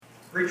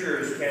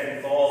Preachers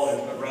can fall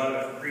into the rut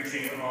of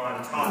preaching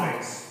on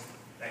topics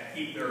that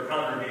keep their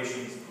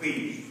congregations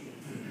pleased.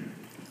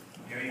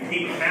 You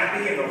keep them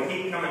happy and they'll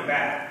keep coming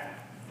back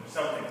or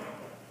something.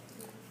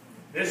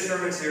 This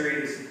sermon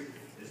series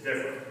is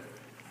different.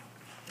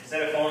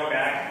 Instead of falling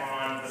back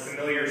on the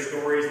familiar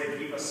stories that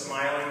keep us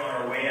smiling on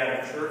our way out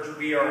of church,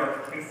 we are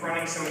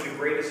confronting some of the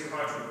greatest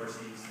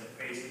controversies that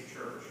face the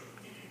church.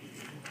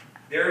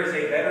 There is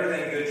a better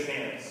than good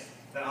chance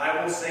that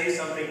I will say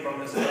something from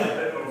this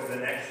pulpit over the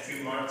next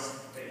 2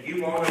 months that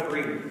you won't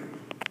agree with.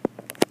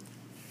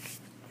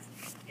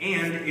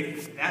 And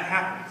if that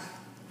happens,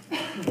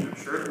 I'm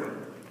sure it will,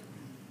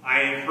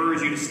 I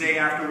encourage you to stay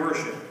after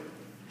worship.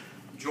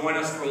 Join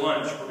us for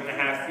lunch. We're going to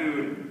have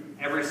food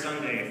every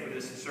Sunday for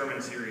this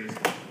sermon series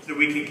so that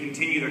we can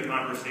continue the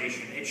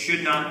conversation. It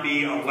should not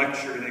be a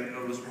lecture that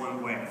goes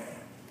one way.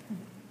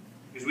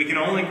 Because we can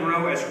only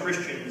grow as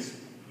Christians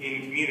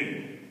in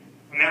community.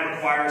 And that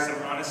requires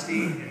some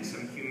honesty and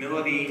some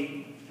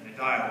humility and a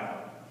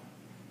dialogue.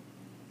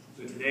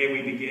 So today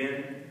we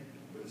begin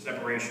with the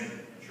separation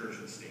of church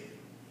and state.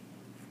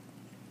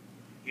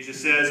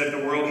 Jesus says, if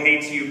the world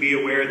hates you, be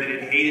aware that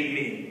it hated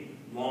me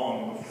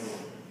long before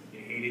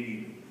it hated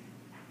you.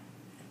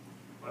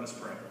 Let us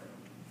pray.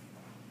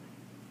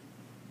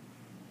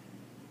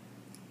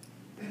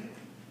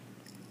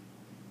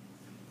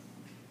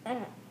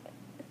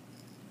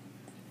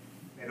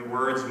 May the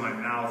words of my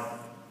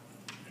mouth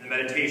and the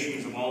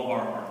meditations of all of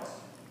our hearts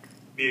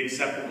be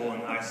acceptable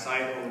in thy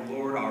sight, O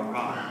Lord, our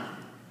rock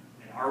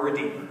and our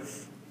Redeemer.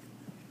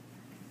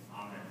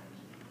 Amen.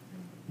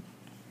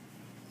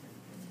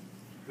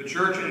 The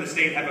church and the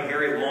state have a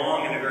very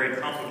long and a very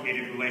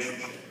complicated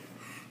relationship.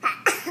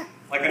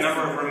 Like a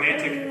number of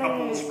romantic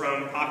couples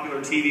from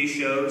popular TV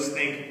shows,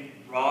 think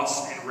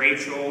Ross and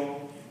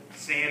Rachel,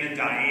 Sam and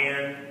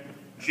Diane,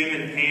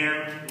 Jim and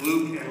Pam,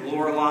 Luke and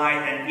Lorelai,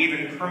 and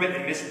even Kermit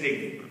and Miss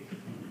Piggy.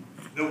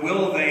 The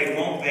will they,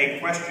 won't they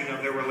question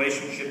of their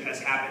relationship has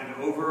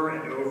happened over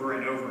and over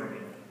and over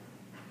again.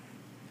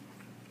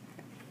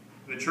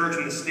 The church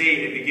and the state,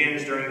 it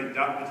begins during the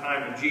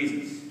time of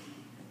Jesus.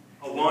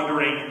 A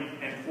wandering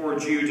and poor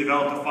Jew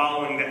developed a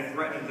following that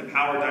threatened the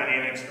power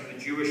dynamics of the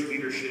Jewish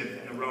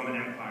leadership in the Roman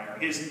Empire.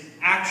 His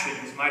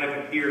actions might have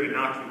appeared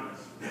innocuous.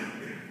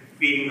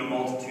 Feeding the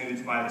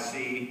multitudes by the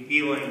sea,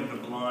 healing the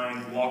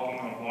blind, walking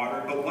on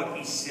water. But what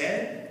he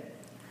said,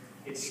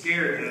 it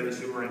scared those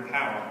who were in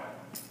power.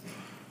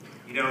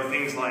 You know,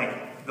 things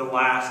like, the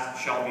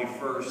last shall be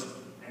first,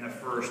 and the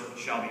first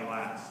shall be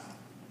last.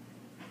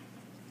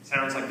 It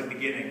sounds like the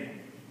beginning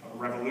of a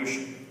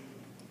revolution.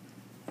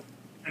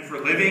 And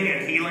for living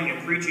and healing and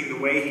preaching the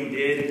way he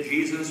did,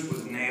 Jesus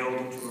was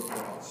nailed to a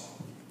cross.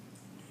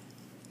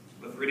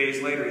 But 3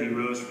 days later, he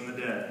rose from the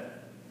dead.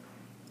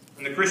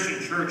 When the Christian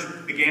church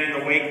began in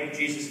the wake of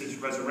Jesus'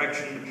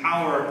 resurrection, the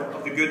power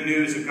of the good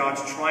news of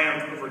God's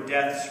triumph over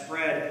death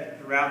spread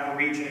throughout the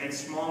region, and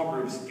small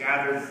groups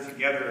gathered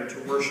together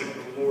to worship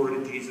the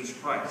Lord Jesus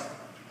Christ.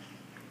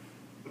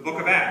 The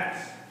book of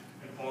Acts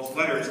and Paul's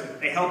letters,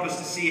 they help us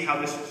to see how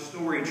this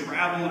story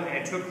traveled and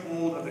it took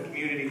hold of the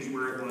communities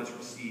where it was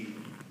received.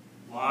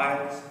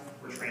 Lives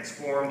were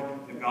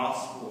transformed, the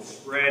gospel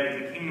spread,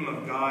 and the kingdom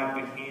of God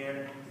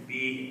began to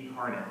be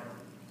incarnate.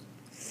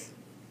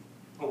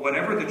 But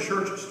whatever the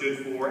church stood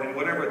for and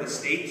whatever the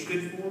state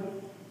stood for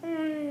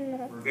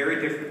were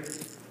very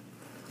different.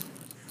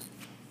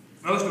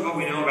 Most of what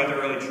we know about the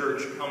early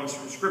church comes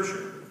from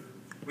Scripture,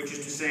 which is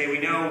to say we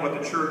know what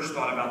the church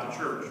thought about the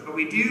church. But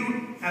we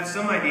do have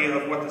some idea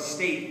of what the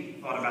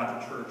state thought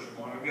about the church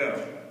long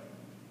ago.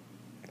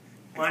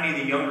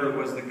 Pliny the Younger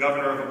was the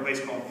governor of a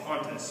place called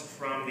Pontus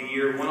from the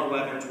year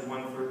 111 to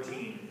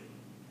 113.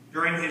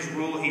 During his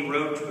rule, he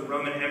wrote to the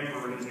Roman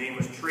emperor, whose name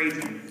was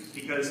Trajan,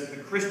 because the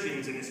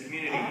Christians in his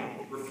community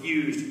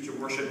refused to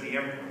worship the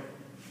emperor.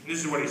 And this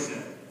is what he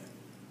said.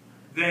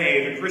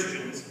 They, the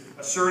Christians,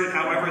 asserted,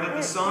 however, that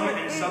the sum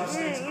and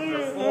substance of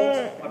their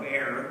fault of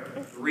error,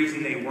 the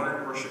reason they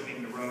weren't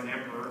worshiping the Roman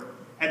emperor,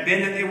 had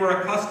been that they were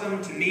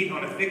accustomed to meet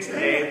on a fixed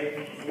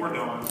day before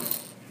dawn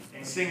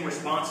and sing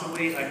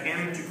responsively a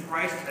hymn to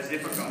Christ as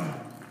if a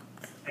god,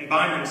 and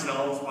bind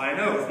themselves by an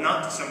oath,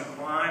 not to some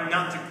crime,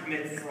 not to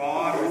commit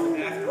fraud or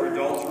theft or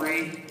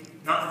adultery,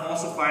 not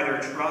falsify their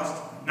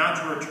trust, not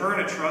to return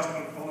a trust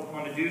when called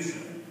upon to do so.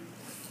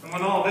 And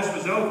when all this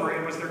was over,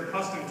 it was their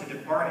custom to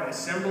depart and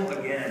assemble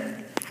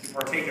again to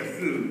partake of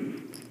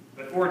food,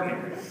 but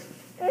ordinary,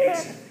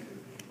 decent food.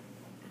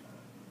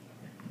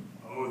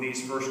 Oh,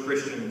 these first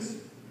Christians,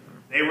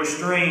 they were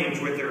strange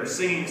with their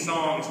singing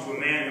songs to a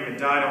man who had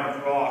died on the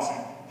cross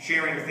and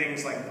sharing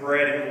things like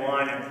bread and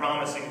wine and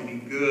promising to be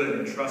good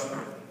and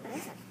trustworthy.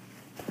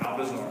 How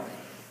bizarre.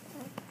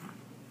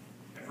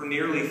 And for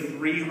nearly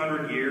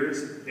 300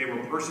 years, they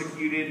were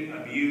persecuted,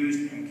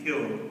 abused, and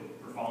killed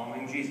for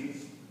following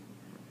Jesus.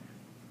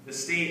 The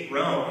state,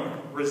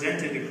 Rome,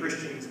 resented the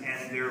Christians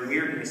and their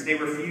weirdness. They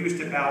refused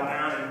to bow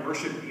down and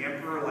worship the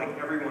emperor like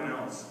everyone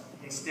else.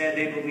 Instead,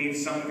 they believed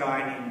some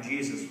guy named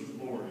Jesus was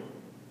Lord.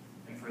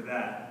 And for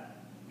that,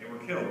 they were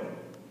killed.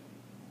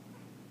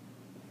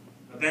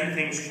 But then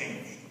things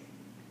changed.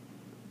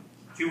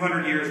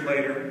 200 years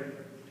later,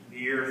 the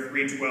year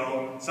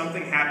 312,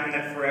 something happened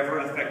that forever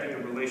affected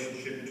the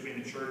relationship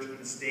between the church and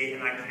the state,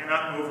 and I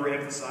cannot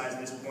overemphasize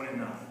this point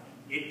enough.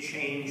 It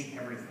changed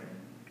everything.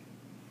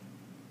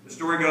 The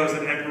story goes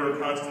that Emperor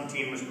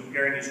Constantine was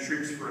preparing his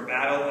troops for a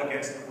battle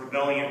against a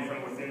rebellion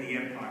from within the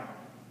empire.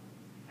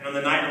 And on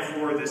the night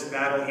before this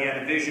battle, he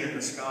had a vision in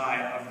the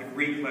sky of the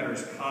Greek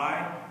letters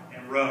Chi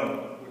and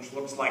Rho, which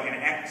looks like an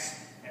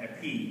X and a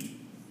P.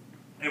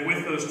 And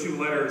with those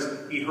two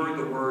letters, he heard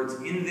the words,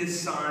 "In this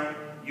sign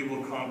you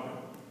will conquer."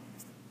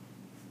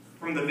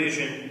 From the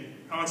vision,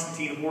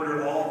 Constantine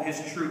ordered all of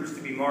his troops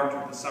to be marked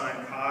with the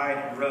sign Chi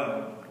and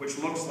Rho, which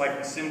looks like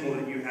the symbol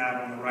that you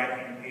have on the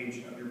right-hand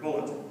page of your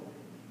bulletin.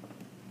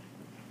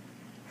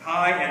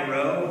 Chi and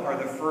Rho are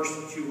the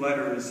first two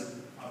letters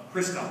of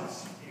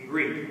Christos in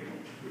Greek,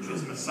 which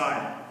is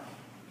Messiah.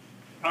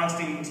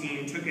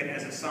 Constantine took it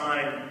as a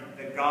sign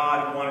that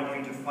God wanted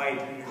him to fight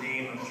in the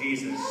name of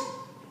Jesus.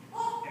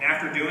 And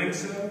after doing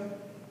so,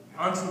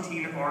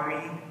 Constantine's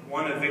army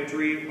won a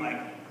victory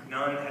like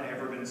none had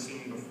ever been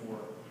seen before.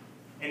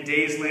 And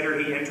days later,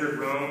 he entered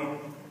Rome,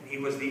 and he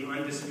was the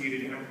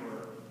undisputed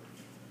emperor.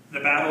 The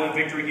battle and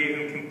victory gave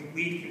him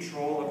complete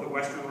control of the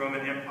Western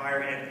Roman Empire,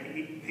 and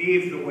it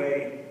paved the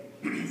way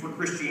for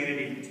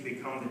Christianity to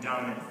become the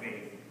dominant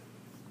faith.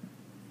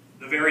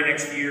 The very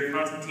next year,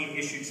 Constantine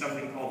issued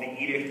something called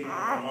the Edict of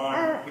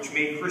Milan, which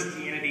made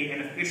Christianity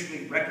an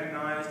officially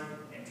recognized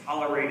and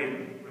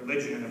tolerated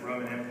religion in the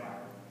Roman Empire.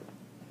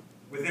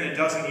 Within a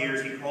dozen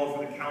years, he called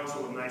for the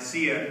Council of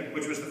Nicaea,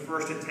 which was the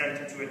first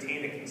attempt to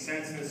attain a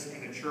consensus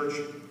in the church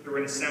through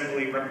an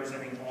assembly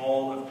representing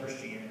all of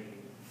Christianity.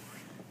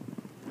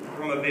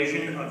 From a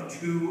vision of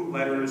two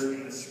letters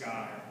in the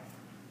sky,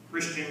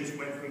 Christians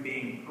went from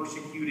being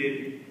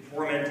persecuted,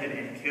 tormented,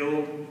 and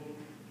killed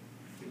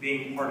to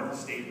being part of the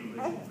state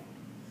religion.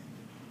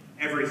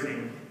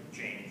 Everything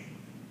changed.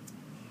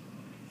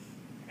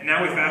 And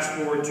now we fast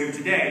forward to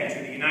today,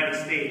 to the United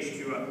States,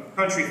 to a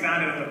country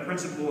founded on the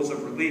principles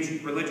of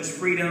religious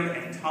freedom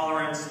and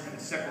tolerance and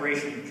the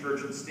separation of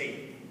church and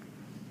state.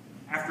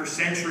 After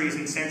centuries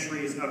and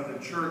centuries of the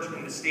church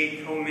and the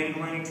state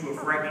commingling to a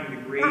frightening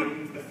degree,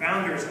 the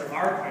founders of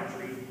our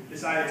country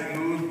decided to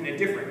move in a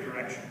different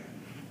direction.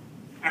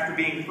 After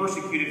being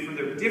persecuted for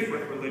their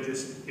different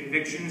religious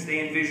convictions,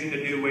 they envisioned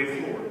a new way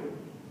forward.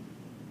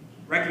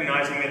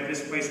 Recognizing that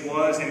this place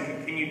was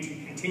and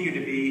continue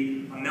to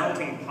be a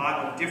melting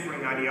pot of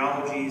differing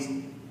ideologies,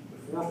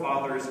 the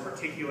forefathers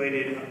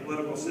articulated a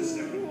political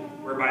system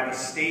whereby the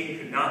state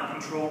could not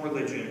control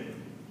religion,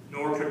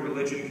 nor could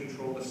religion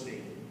control the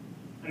state,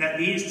 and that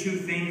these two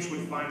things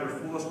would find their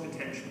fullest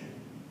potential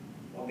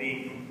while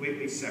being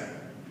completely separate.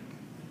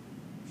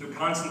 So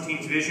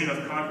Constantine's vision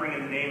of conquering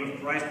in the name of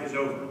Christ was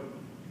over,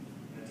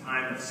 and the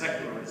time of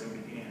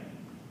secularism began.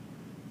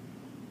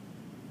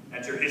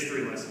 That's your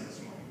history lesson this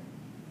morning.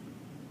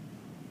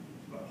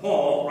 But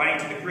Paul,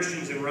 writing to the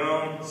Christians in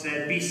Rome,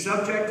 said, "Be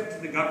subject to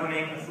the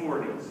governing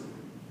authorities."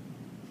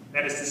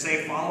 That is to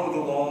say, follow the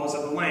laws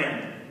of the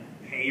land,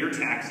 pay your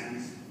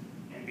taxes,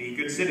 and be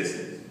good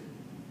citizens.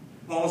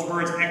 Paul's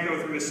words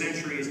echo through the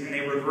centuries, and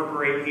they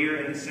reverberate here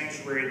in the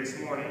sanctuary this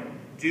morning.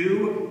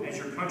 Do as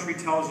your country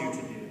tells you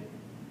to do.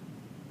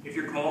 If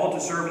you're called to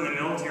serve in the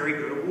military,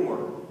 go to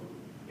war.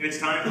 If it's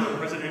time for a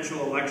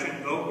presidential election,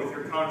 vote with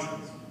your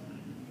conscience.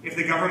 If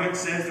the government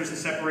says there's a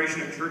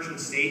separation of church and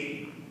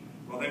state,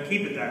 well, then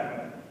keep it that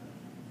way.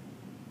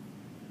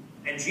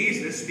 And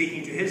Jesus,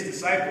 speaking to his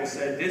disciples,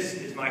 said, "This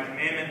is my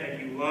commandment, that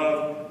you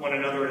love one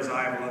another as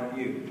I have loved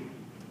you.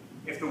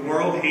 If the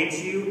world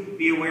hates you,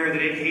 be aware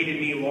that it hated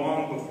me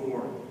long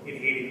before it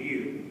hated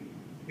you.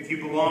 If you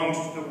belonged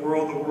to the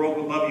world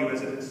would love you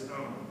as its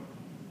own.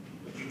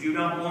 But you do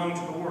not belong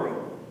to the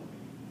world.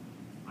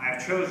 I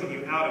have chosen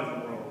you out of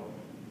the world.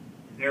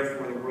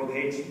 Therefore the world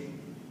hates you."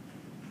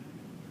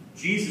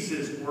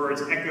 Jesus'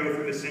 words echo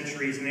through the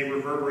centuries, and they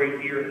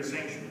reverberate here in the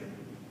sanctuary.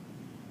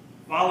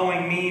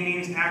 Following me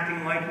means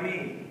acting like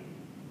me.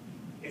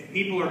 If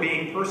people are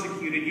being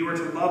persecuted, you are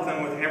to love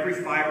them with every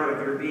fiber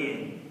of your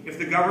being. If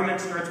the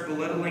government starts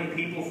belittling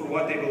people for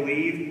what they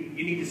believe,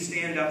 you need to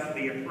stand up for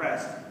the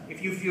oppressed.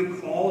 If you feel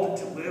called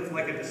to live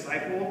like a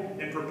disciple,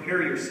 then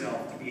prepare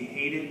yourself to be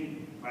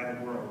hated by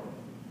the world.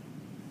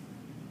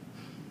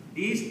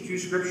 These two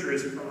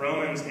scriptures from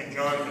Romans and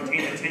John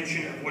contain a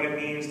tension of what it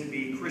means to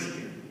be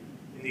Christian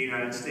in the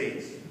United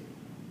States.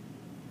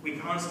 We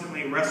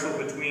constantly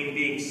wrestle between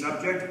being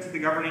subject to the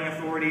governing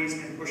authorities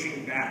and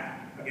pushing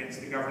back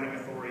against the governing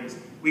authorities.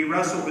 We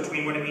wrestle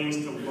between what it means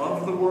to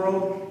love the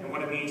world and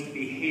what it means to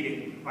be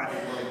hated by the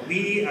world.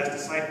 We, as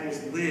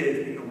disciples,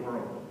 live in the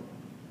world,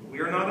 but we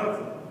are not of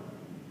the world.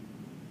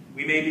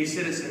 We may be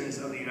citizens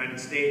of the United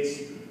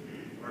States,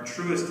 but our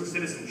truest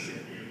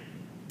citizenship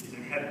is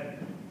in heaven.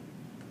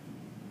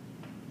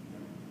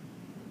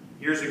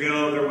 Years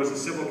ago, there was a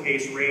civil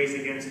case raised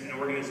against an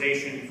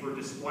organization for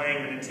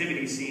displaying the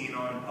nativity scene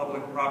on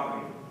public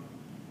property.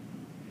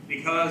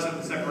 Because of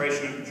the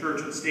separation of the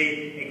church and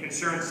state, a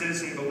concerned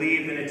citizen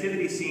believed the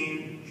nativity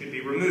scene should be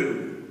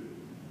removed.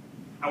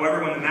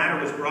 However, when the matter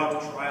was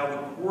brought to trial,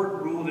 the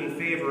court ruled in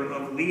favor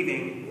of from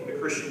leaving the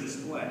Christian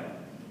display.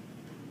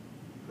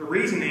 The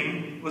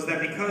reasoning was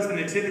that because the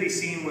nativity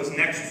scene was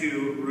next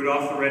to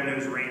Rudolph the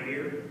Red-Nosed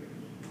Reindeer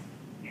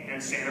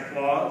and Santa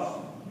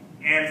Claus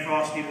and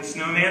Frosty the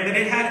Snowman, that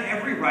it had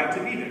every right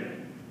to be there.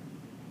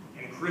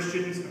 And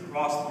Christians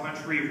across the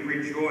country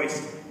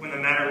rejoiced when the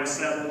matter was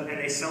settled, and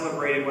they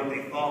celebrated what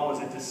they thought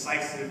was a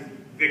decisive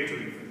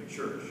victory for the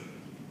church.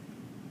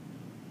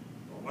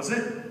 Or was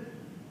it?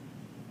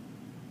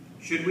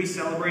 Should we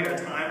celebrate a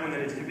time when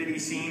the nativity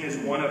scene is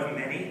one of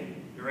many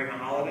during a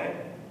holiday?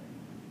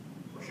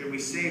 Or should we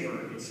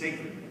savor its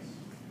sacredness?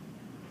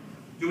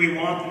 Do we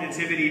want the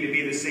nativity to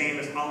be the same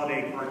as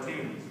holiday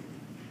cartoons?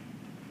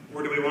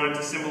 Or do we want it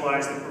to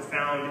symbolize the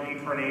profound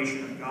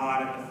incarnation of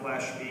God in the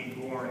flesh being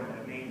born in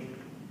a manger?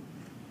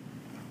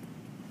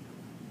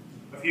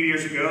 A few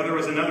years ago, there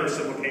was another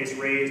civil case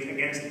raised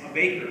against a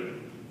baker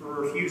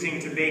for refusing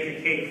to bake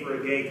a cake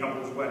for a gay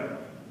couple's wedding.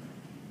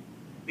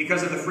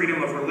 Because of the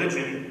freedom of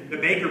religion, the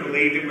baker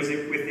believed it was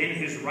within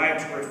his right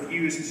to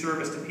refuse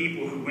service to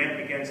people who went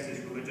against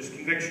his religious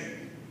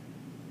conviction.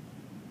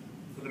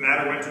 So the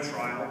matter went to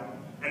trial,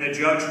 and the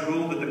judge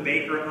ruled that the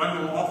baker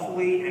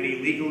unlawfully and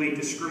illegally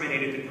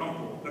discriminated the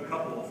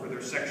couple for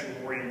their sexual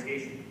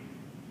orientation.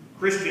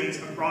 Christians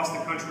across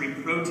the country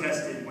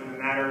protested when the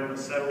matter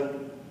was settled,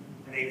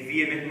 and they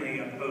vehemently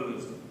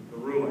opposed the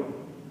ruling.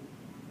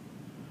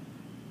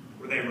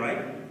 Were they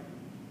right?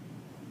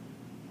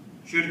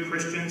 Should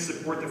Christians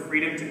support the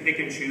freedom to pick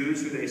and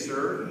choose who they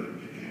serve?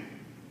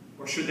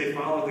 Or should they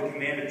follow the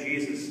command of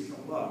Jesus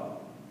to love?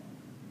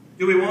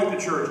 Do we want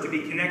the church to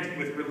be connected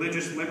with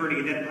religious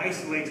liberty that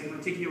isolates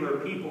particular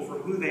people for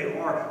who they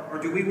are? Or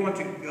do we want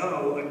to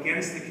go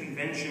against the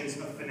conventions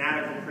of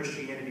fanatical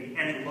Christianity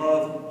and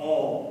love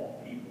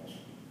all people?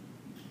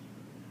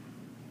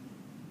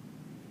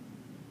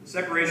 The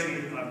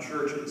separation of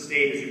church and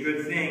state is a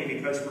good thing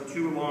because for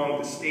too long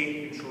the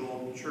state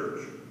controlled the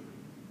church.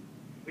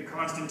 The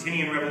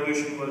Constantinian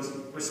Revolution was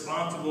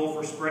responsible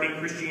for spreading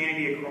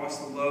Christianity across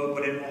the globe,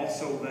 but it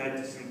also led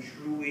to some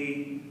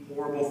truly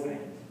horrible things,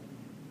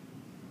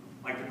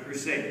 like the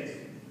Crusades,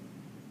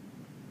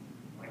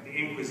 like the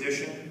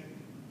Inquisition,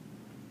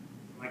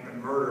 like the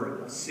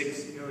murder of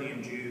 6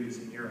 million Jews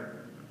in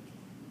Europe.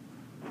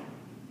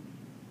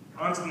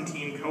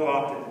 Constantine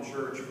co-opted the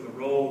church for the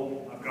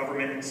role of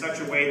government in such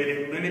a way that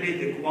it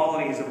limited the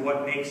qualities of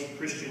what makes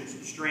Christians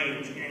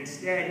strange, and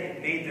instead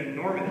it made them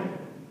normative.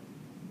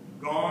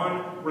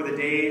 Gone were the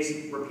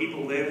days where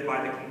people lived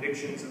by the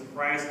convictions of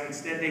Christ, and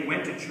instead they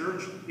went to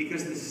church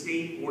because the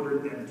state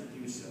ordered them to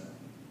do so.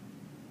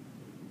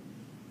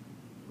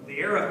 But the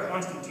era of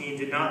Constantine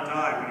did not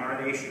die when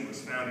our nation was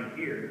founded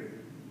here.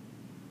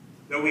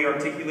 Though we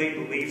articulate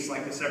beliefs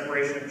like the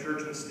separation of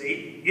church and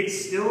state, it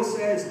still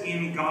says,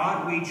 "In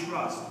God we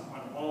trust,"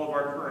 on all of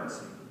our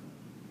currency.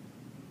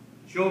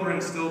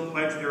 Children still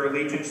pledge their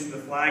allegiance to the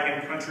flag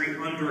and country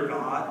under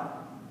God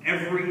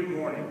every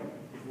morning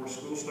before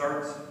school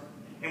starts.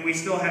 And we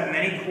still have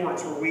many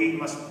courts where we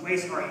must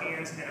place our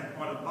hands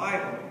upon a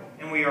Bible,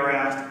 and we are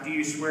asked, "Do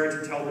you swear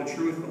to tell the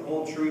truth, the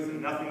whole truth,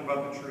 and nothing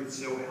but the truth,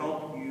 so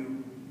help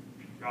you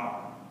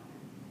God?"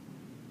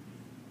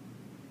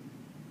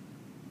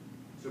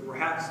 So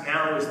perhaps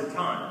now is the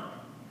time,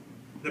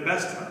 the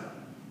best time,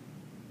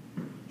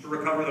 to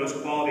recover those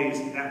qualities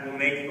that will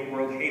make the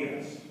world hate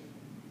us.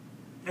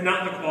 And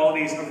not the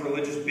qualities of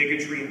religious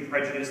bigotry and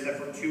prejudice that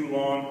for too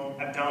long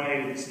have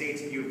dominated the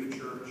state's view of the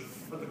church,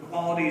 but the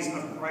qualities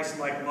of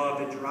Christ-like love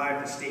that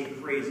drive the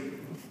state crazy.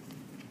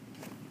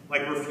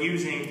 Like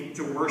refusing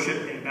to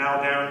worship and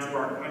bow down to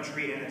our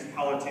country and its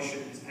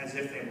politicians as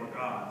if they were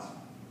gods.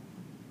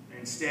 And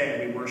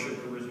instead, we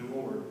worship the risen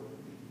Lord.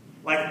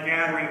 Like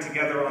gathering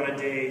together on a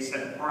day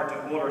set apart to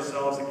hold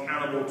ourselves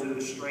accountable to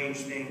the strange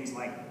things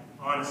like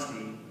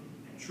honesty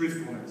and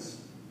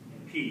truthfulness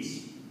and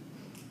peace.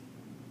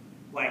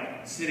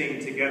 Like sitting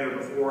together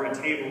before a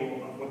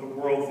table of what the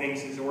world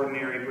thinks is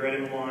ordinary bread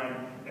and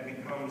wine that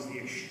becomes the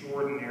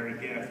extraordinary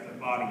gift of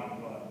body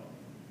and blood.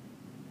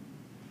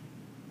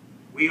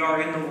 We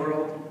are in the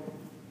world,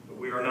 but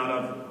we are not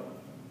of the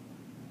world.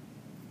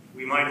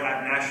 We might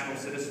have national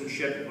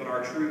citizenship, but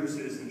our true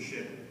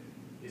citizenship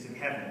is in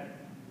heaven.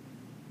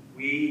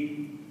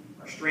 We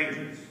are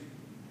strangers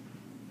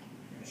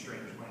in a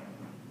strange land.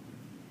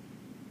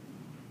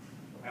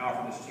 I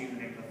offer this to you in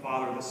the name of the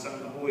Father, the Son,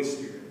 and the Holy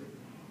Spirit,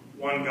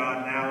 one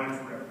God, now and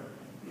forever.